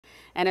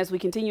And as we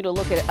continue to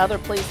look at other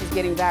places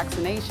getting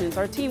vaccinations,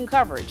 our team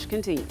coverage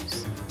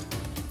continues.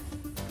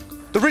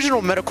 The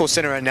Regional Medical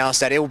Center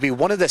announced that it will be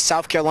one of the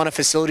South Carolina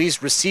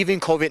facilities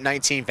receiving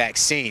COVID-19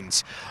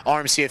 vaccines.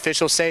 RMC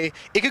officials say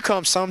it could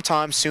come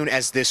sometime soon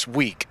as this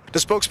week. The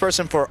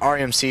spokesperson for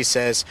RMC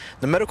says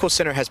the medical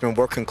center has been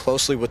working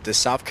closely with the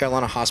South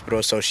Carolina Hospital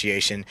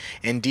Association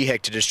and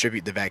DHEC to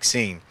distribute the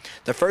vaccine.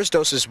 The first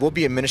doses will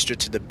be administered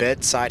to the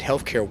bedside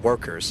healthcare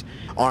workers.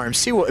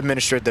 RMC will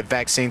administer the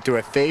vaccine through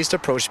a phased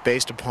approach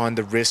based upon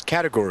the risk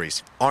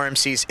categories.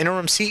 RMC's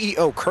interim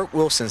CEO Kirk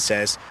Wilson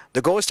says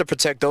the goal is to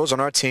protect those on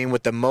our team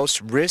with the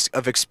most risk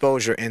of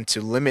exposure and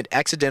to limit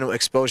accidental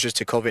exposures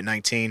to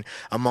COVID-19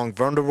 among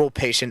vulnerable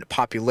patient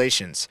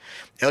populations.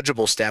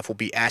 Eligible staff will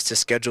be asked to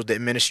schedule the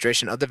administration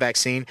of the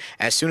vaccine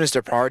as soon as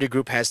their priority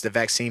group has the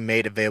vaccine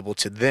made available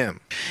to them.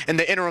 And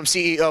the interim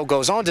CEO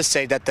goes on to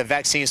say that the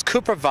vaccines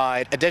could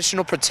provide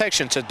additional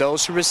protection to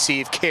those who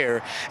receive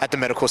care at the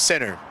medical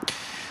center.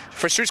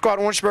 For Street Squad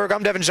Orangeburg,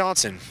 I'm Devin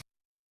Johnson.